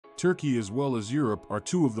Turkey as well as Europe are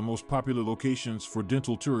two of the most popular locations for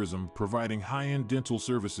dental tourism, providing high-end dental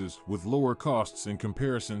services with lower costs in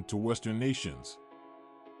comparison to Western nations.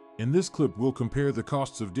 In this clip, we'll compare the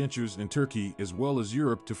costs of dentures in Turkey as well as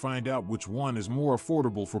Europe to find out which one is more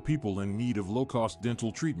affordable for people in need of low-cost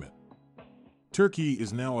dental treatment. Turkey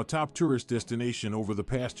is now a top tourist destination over the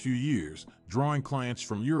past few years, drawing clients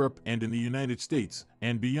from Europe and in the United States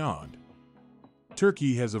and beyond.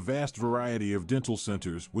 Turkey has a vast variety of dental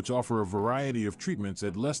centers which offer a variety of treatments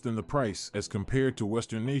at less than the price as compared to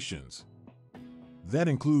Western nations. That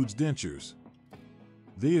includes dentures.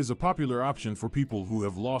 They is a popular option for people who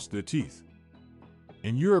have lost their teeth.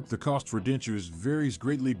 In Europe, the cost for dentures varies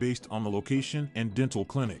greatly based on the location and dental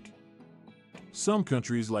clinic. Some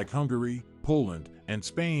countries like Hungary, Poland, and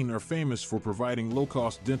Spain are famous for providing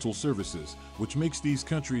low-cost dental services, which makes these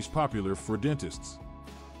countries popular for dentists.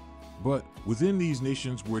 But within these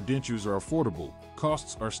nations where dentures are affordable,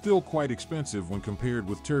 costs are still quite expensive when compared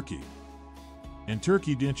with Turkey. In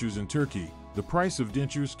Turkey, the price of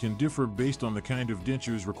dentures can differ based on the kind of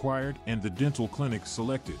dentures required and the dental clinic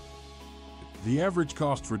selected. The average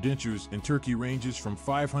cost for dentures in Turkey ranges from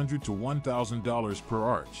 $500 to $1,000 per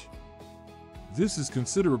arch. This is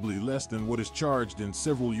considerably less than what is charged in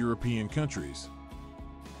several European countries.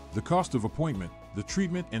 The cost of appointment, the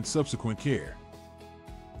treatment, and subsequent care.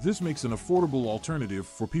 This makes an affordable alternative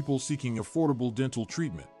for people seeking affordable dental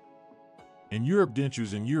treatment. In Europe,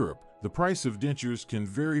 the price of dentures can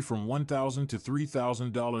vary from $1,000 to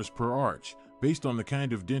 $3,000 per arch, based on the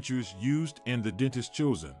kind of dentures used and the dentist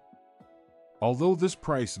chosen. Although this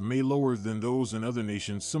price may lower than those in other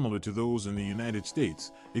nations similar to those in the United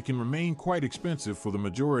States, it can remain quite expensive for the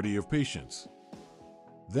majority of patients.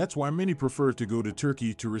 That's why many prefer to go to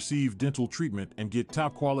Turkey to receive dental treatment and get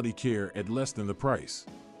top quality care at less than the price.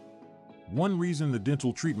 One reason the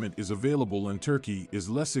dental treatment is available in Turkey is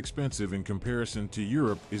less expensive in comparison to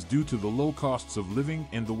Europe is due to the low costs of living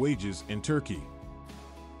and the wages in Turkey.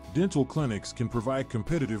 Dental clinics can provide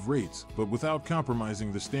competitive rates, but without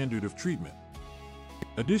compromising the standard of treatment.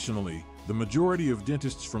 Additionally, the majority of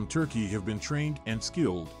dentists from Turkey have been trained and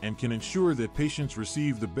skilled and can ensure that patients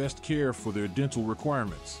receive the best care for their dental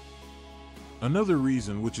requirements. Another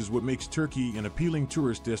reason, which is what makes Turkey an appealing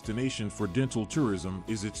tourist destination for dental tourism,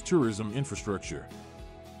 is its tourism infrastructure.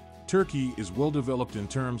 Turkey is well developed in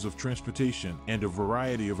terms of transportation and a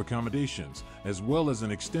variety of accommodations, as well as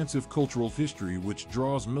an extensive cultural history which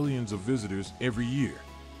draws millions of visitors every year.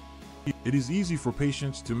 It is easy for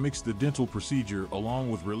patients to mix the dental procedure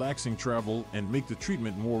along with relaxing travel and make the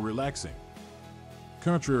treatment more relaxing.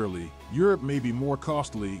 Contrarily, Europe may be more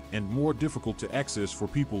costly and more difficult to access for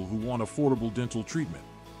people who want affordable dental treatment.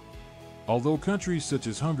 Although countries such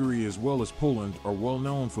as Hungary as well as Poland are well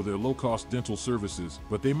known for their low-cost dental services,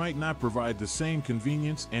 but they might not provide the same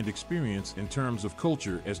convenience and experience in terms of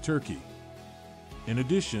culture as Turkey. In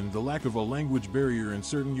addition, the lack of a language barrier in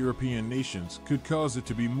certain European nations could cause it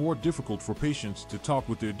to be more difficult for patients to talk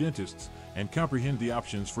with their dentists and comprehend the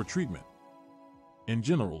options for treatment. In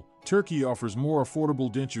general, Turkey offers more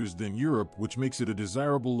affordable dentures than Europe, which makes it a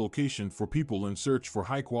desirable location for people in search for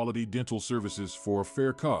high-quality dental services for a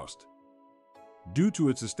fair cost. Due to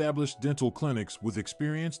its established dental clinics with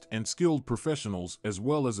experienced and skilled professionals as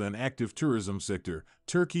well as an active tourism sector,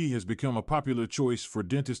 Turkey has become a popular choice for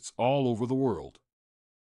dentists all over the world.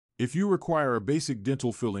 If you require a basic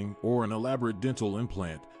dental filling or an elaborate dental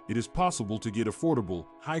implant, it is possible to get affordable,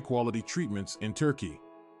 high-quality treatments in Turkey.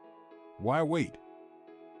 Why wait?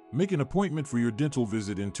 Make an appointment for your dental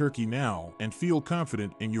visit in Turkey now and feel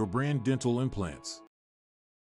confident in your brand dental implants.